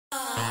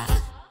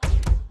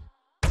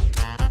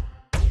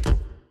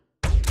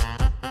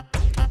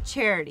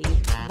Charity,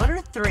 what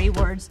are 3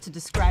 words to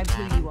describe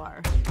who you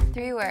are?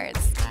 3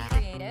 words.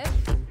 Creative,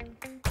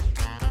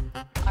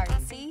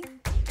 artsy,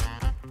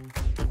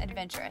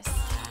 adventurous.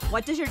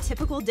 What does your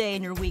typical day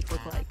in your week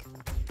look like?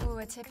 Ooh,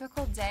 a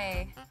typical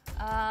day.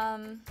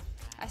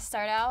 I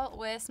start out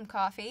with some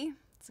coffee.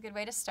 It's a good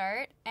way to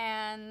start.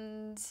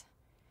 And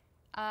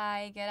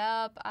I get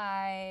up,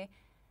 I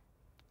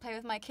play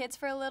with my kids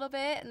for a little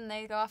bit, and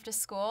they go off to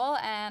school,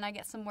 and I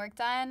get some work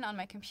done on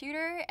my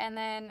computer. And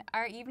then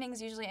our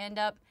evenings usually end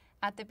up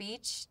at the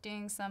beach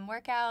doing some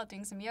workout,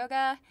 doing some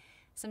yoga,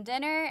 some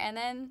dinner, and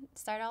then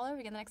start all over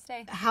again the next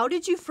day. How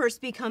did you first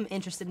become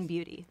interested in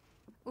beauty?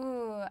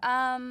 Ooh,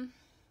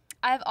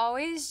 I've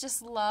always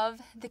just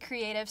loved the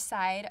creative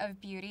side of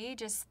beauty,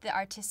 just the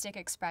artistic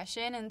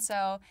expression. And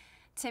so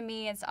to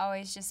me, it's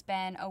always just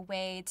been a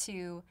way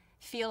to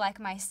feel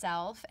like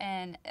myself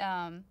and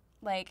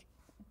like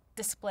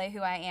display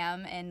who I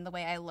am and the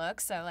way I look.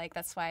 So like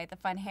that's why the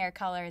fun hair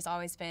color has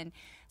always been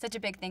such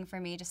a big thing for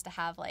me, just to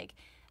have like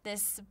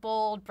this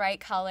bold, bright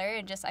color,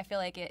 and just I feel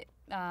like it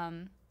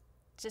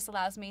just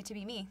allows me to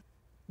be me.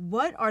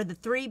 What are the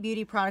 3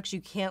 beauty products you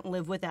can't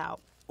live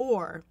without?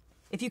 Or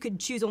if you could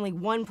choose only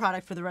one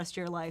product for the rest of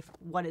your life,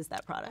 what is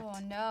that product? Oh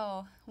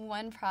no,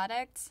 one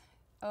product?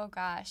 Oh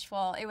gosh,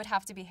 well it would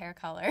have to be hair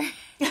color.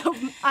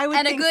 I would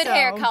and think a good so.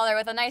 hair color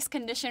with a nice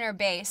conditioner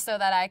base so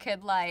that I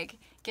could like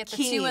get the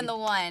Key. 2 in the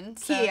 1.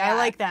 So, Key, yeah, I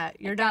like that.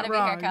 You're not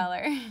wrong. Gotta be hair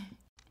color.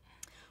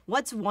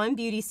 What's one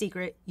beauty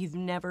secret you've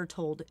never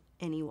told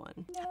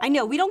anyone? No. I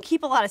know, we don't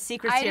keep a lot of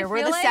secrets here.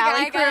 We're the like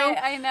Sally crew.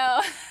 I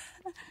know.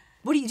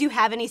 What do you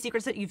have any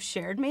secrets that you've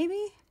shared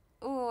maybe?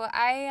 Ooh,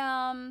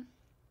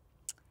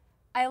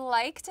 I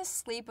like to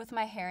sleep with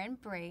my hair in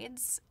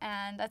braids,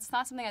 and that's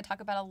not something I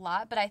talk about a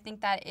lot, but I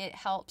think that it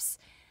helps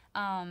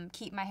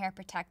keep my hair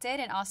protected.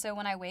 And also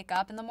when I wake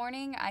up in the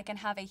morning, I can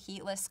have a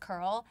heatless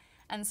curl.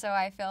 And so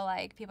I feel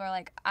like people are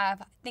like, I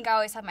think I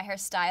always have my hair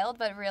styled,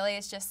 but really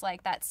it's just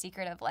like that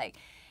secret of like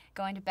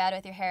going to bed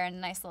with your hair in a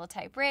nice little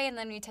tight braid, and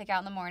then when you take it out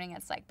in the morning,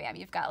 it's like, bam,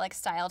 you've got like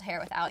styled hair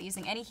without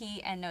using any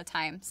heat and no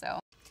time, so.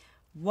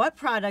 What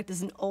product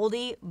is an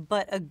oldie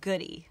but a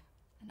goodie?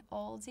 An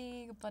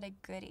oldie but a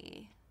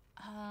goodie.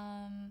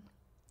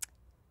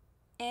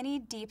 Any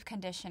deep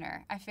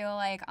conditioner. I feel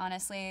like,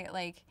 honestly,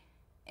 like,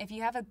 if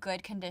you have a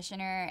good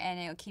conditioner and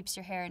it keeps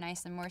your hair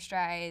nice and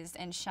moisturized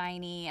and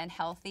shiny and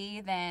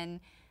healthy, then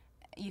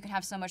you can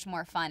have so much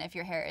more fun if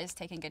your hair is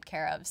taken good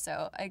care of.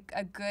 So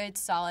a good,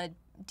 solid,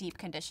 deep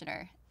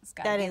conditioner.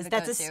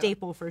 That's a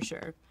staple for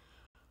sure.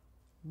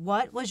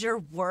 What was your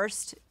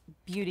worst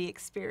beauty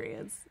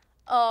experience?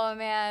 Oh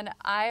man,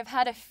 I've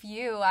had a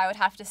few, I would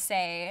have to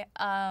say.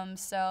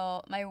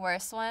 So my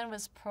worst one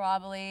was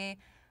probably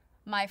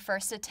my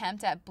first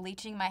attempt at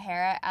bleaching my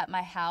hair at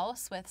my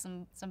house with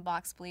some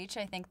box bleach.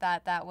 I think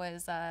that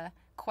was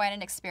quite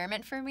an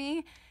experiment for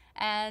me,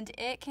 and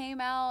it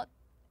came out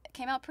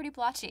pretty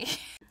blotchy.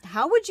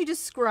 How would you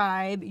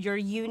describe your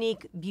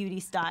unique beauty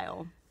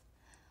style?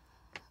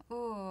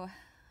 Ooh,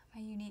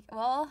 my unique,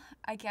 well,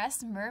 I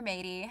guess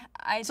mermaidy.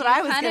 I do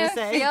kind of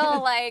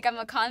feel like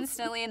I'm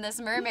constantly in this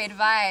mermaid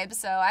vibe.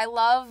 So I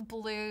love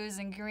blues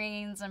and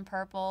greens and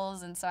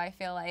purples, and so I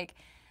feel like,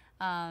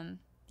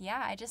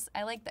 yeah,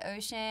 I like the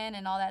ocean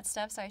and all that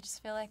stuff. So I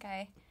just feel like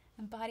I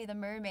embody the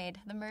mermaid.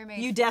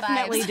 You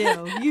definitely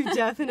vibes. do. You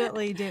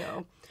definitely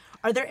do.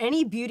 Are there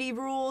any beauty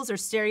rules or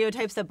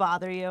stereotypes that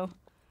bother you?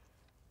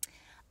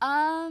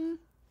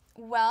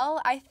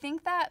 Well, I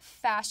think that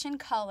fashion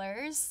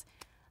colors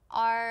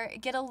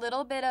get a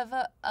little bit of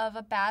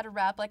a bad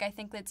rep. Like, I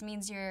think that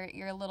means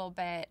you're a little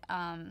bit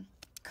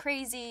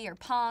crazy or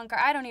punk, or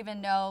I don't even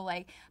know.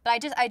 Like,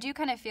 but I do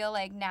kind of feel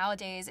like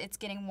nowadays it's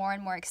getting more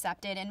and more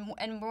accepted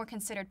and more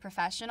considered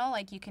professional.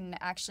 Like, you can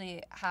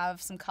actually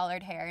have some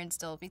colored hair and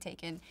still be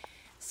taken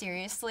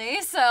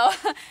seriously. So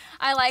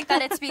I like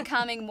that it's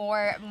becoming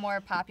more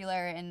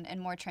popular and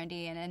more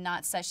trendy and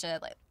not such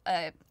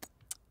a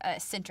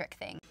centric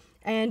thing.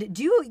 And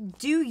do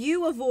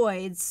you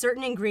avoid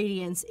certain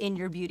ingredients in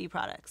your beauty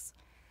products?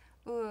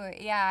 Ooh,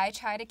 yeah, I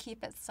try to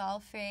keep it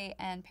sulfate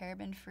and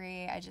paraben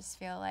free. I just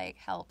feel like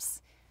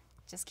helps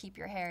just keep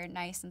your hair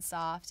nice and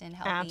soft and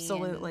healthy.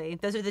 Absolutely.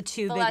 Those are the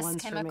 2 big ones for me. The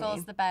less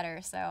chemicals, the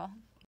better, so.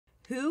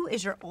 Who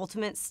is your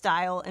ultimate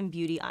style and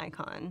beauty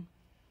icon?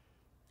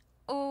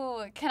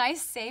 Ooh, can I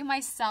say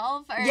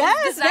myself? Or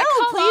yes, does that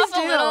come please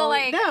off do. a little,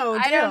 like, No,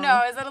 I don't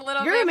know, is it a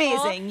little You're bit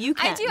amazing. You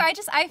can. I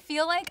do. I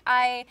feel like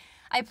I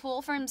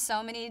pull from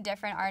so many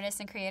different artists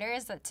and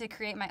creators to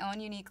create my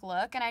own unique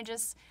look, and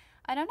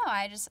I don't know,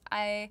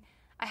 I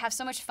have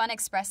so much fun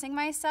expressing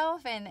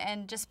myself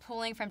and just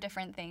pulling from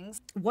different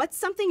things. What's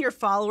something your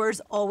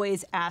followers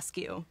always ask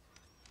you?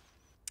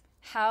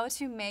 How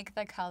to make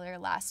the color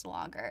last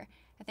longer.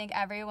 I think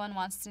everyone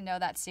wants to know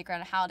that secret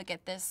on how to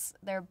get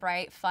their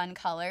bright, fun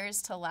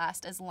colors to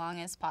last as long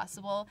as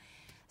possible.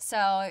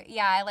 So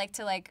yeah, I like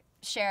to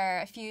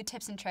share a few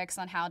tips and tricks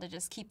on how to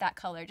just keep that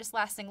color just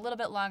lasting a little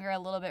bit longer, a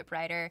little bit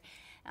brighter.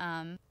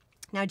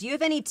 Now, do you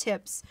have any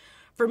tips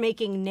for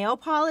making nail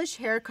polish,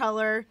 hair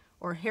color,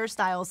 or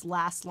hairstyles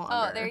last longer?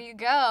 Oh, there you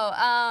go.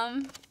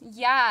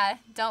 Yeah,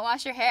 don't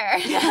wash your hair.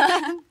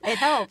 It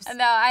helps.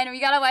 No, I know you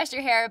gotta wash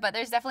your hair, but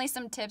there's definitely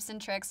some tips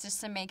and tricks just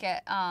to make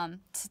it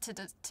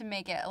to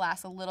make it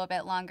last a little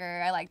bit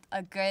longer. I like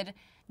a good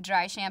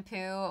dry shampoo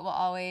will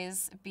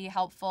always be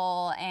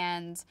helpful,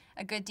 and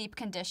a good deep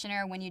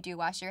conditioner when you do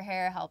wash your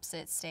hair helps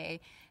it stay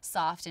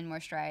soft and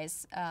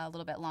moisturize a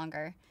little bit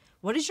longer.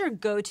 What is your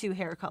go-to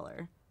hair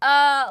color?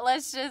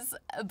 Let's just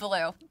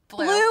blue.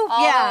 Blue?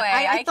 All Yeah, the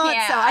way. I thought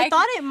can't. so. I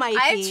thought it might be.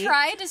 I've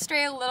tried to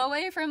stray a little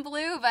away from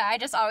blue, but I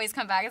just always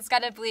come back. It's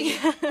gotta be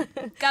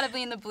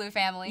in the blue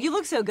family. You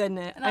look so good in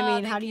it. I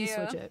mean, how do you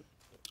switch it?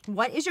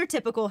 What is your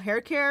typical hair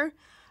care?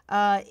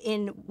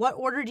 In what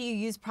order do you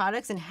use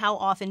products, and how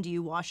often do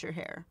you wash your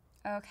hair?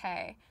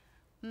 Okay.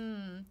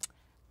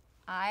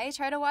 I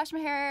try to wash my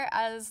hair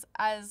as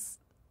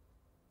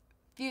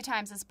few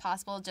times as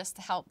possible just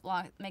to help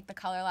make the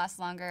color last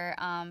longer.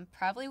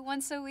 Probably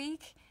once a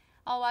week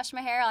I'll wash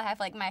my hair. I'll have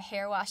like my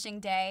hair washing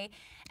day,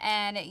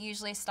 and it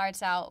usually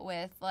starts out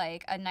with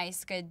like a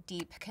nice good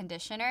deep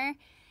conditioner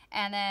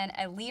and then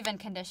a leave-in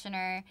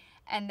conditioner,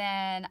 and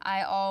then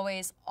I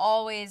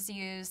always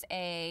use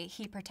a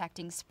heat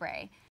protecting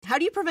spray. How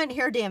do you prevent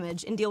hair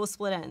damage and deal with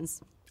split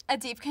ends? A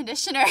deep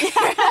conditioner.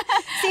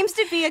 Seems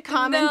to be a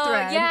common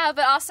thread. Yeah,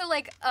 but also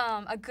like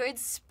a good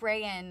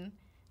spray-in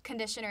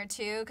conditioner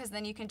too, because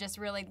then you can just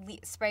really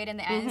spray it in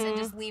the ends and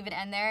just leave it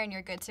in there, and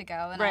you're good to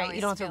go. And right,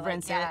 you don't have to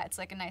rinse it. Yeah, it's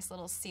like a nice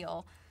little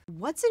seal.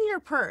 What's in your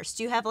purse?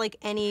 Do you have like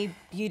any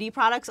beauty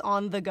products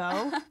on the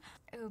go?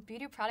 Ooh,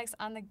 beauty products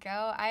on the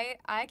go.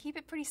 I keep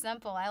it pretty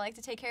simple. I like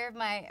to take care of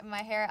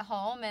my hair at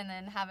home and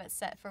then have it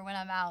set for when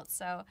I'm out.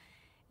 So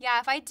yeah,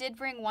 if I did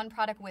bring one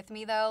product with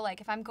me though,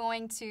 like if I'm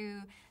going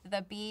to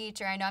the beach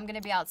or I know I'm going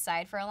to be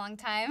outside for a long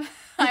time,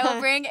 I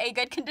will bring a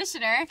good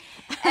conditioner,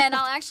 and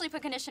I'll actually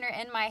put conditioner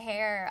in my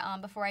hair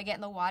before I get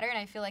in the water, and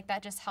I feel like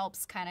that just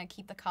helps kind of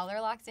keep the color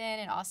locked in,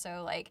 and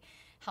also like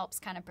helps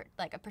kind of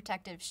like a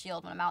protective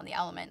shield when I'm out in the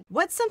element.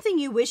 What's something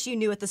you wish you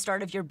knew at the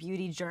start of your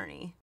beauty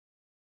journey?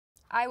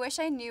 I wish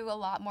I knew a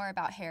lot more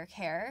about hair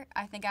care.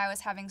 I think I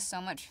was having so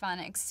much fun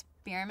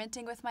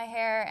experimenting with my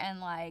hair and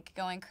like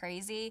going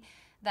crazy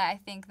that I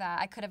think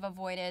that I could have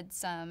avoided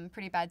some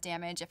pretty bad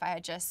damage if I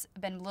had just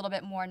been a little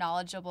bit more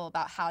knowledgeable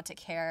about how to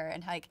care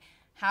and like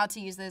how to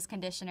use those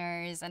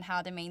conditioners and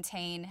how to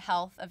maintain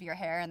health of your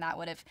hair, and that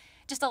would have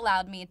just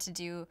allowed me to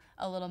do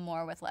a little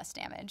more with less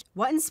damage.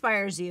 What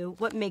inspires you?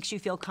 What makes you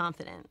feel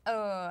confident?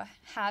 Oh,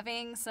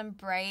 having some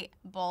bright,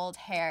 bold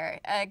hair.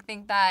 I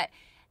think that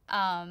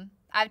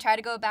I've tried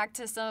to go back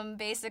to some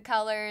basic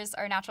colors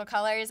or natural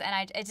colors, and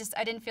I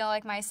didn't feel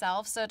like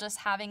myself. So just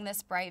having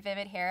this bright,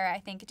 vivid hair, I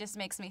think it just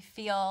makes me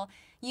feel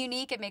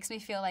unique. It makes me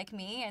feel like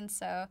me, and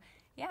so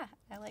yeah,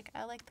 I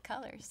like the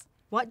colors.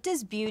 What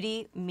does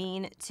beauty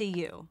mean to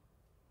you?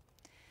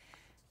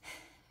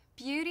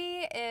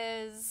 Beauty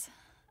is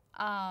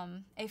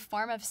a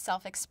form of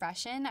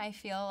self-expression. I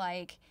feel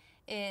like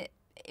it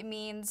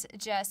means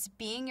just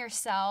being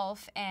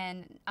yourself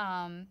and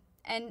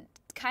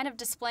kind of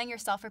displaying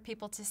yourself for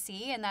people to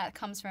see, and that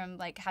comes from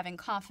like having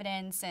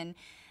confidence and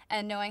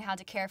knowing how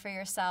to care for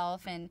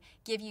yourself and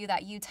give you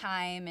that you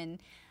time, and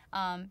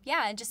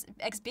yeah, and just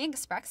being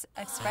expressive.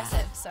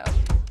 So